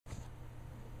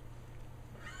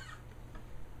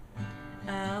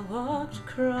walked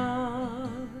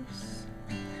across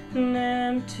an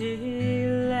empty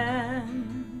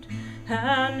land.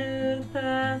 I knew the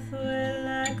pathway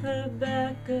like the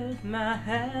back of my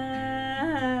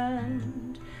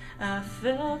hand. I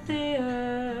felt the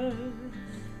earth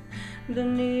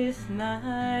beneath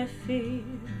my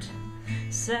feet,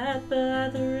 sat by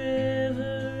the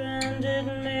river and it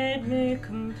made me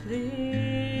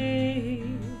complete.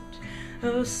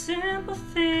 Oh, simple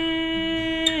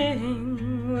thing,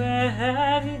 where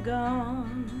have you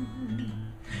gone?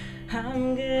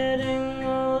 I'm getting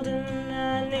old and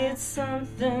I need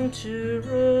something to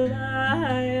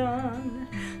rely on.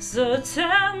 So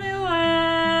tell me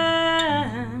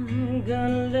when you're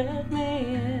gonna let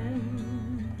me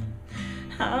in.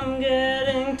 I'm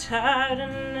getting tired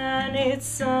and I need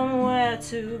somewhere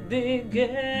to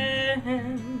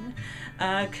begin.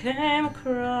 I came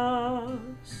across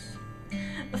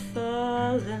a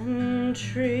fallen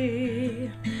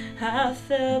tree. I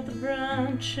felt the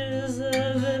branches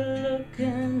of it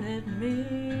looking at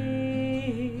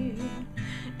me.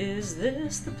 Is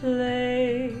this the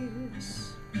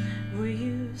place we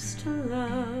used to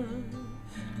love?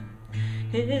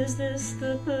 Is this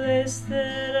the place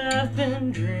that I've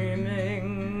been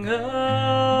dreaming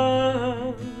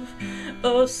of?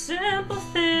 Oh, simple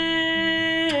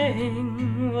thing,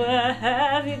 where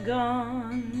have you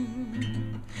gone?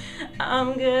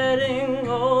 I'm getting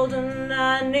old and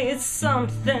I need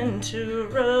something to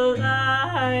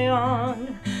rely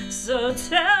on. So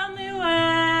tell me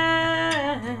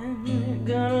when you're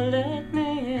gonna let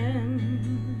me in.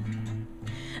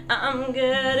 I'm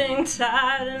getting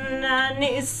tired and I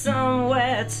need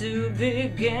somewhere to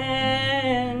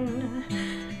begin.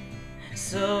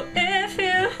 So if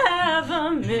you have a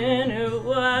minute,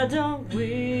 why don't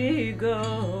we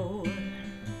go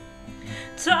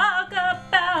talk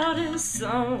about it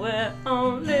somewhere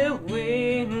only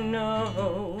we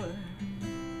know?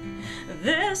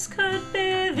 This could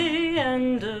be the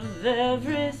end of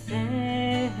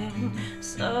everything,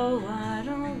 so why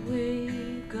don't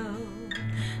we go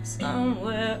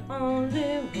somewhere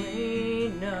only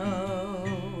we know?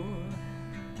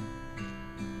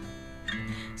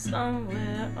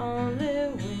 Somewhere only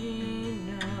we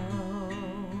know.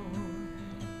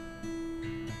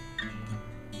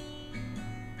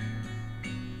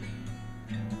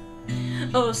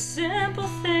 Oh, simple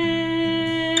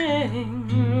thing,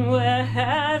 where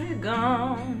have you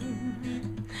gone?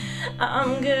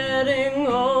 I'm getting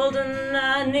old and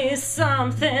I need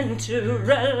something to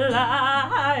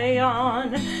rely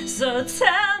on. So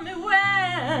tell me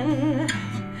when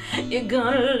you're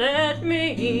gonna let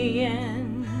me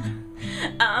in.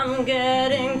 I'm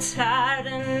getting tired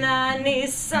and I need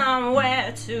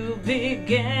somewhere to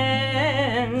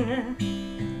begin.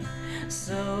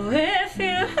 So if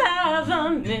you have a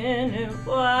minute,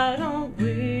 why don't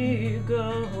we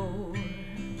go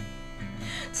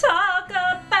talk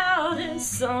about it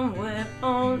somewhere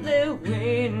only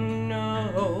we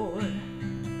know?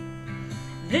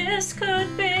 This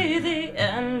could be the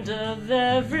end of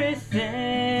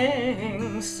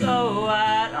everything, so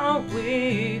why don't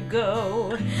we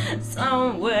go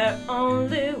somewhere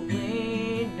only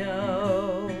we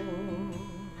know?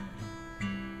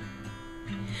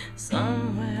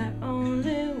 Somewhere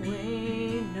only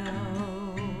we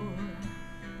know.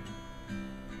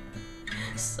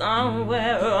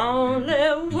 Somewhere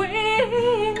only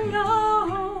we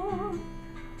know.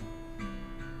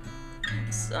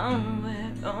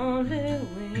 Somewhere only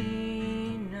we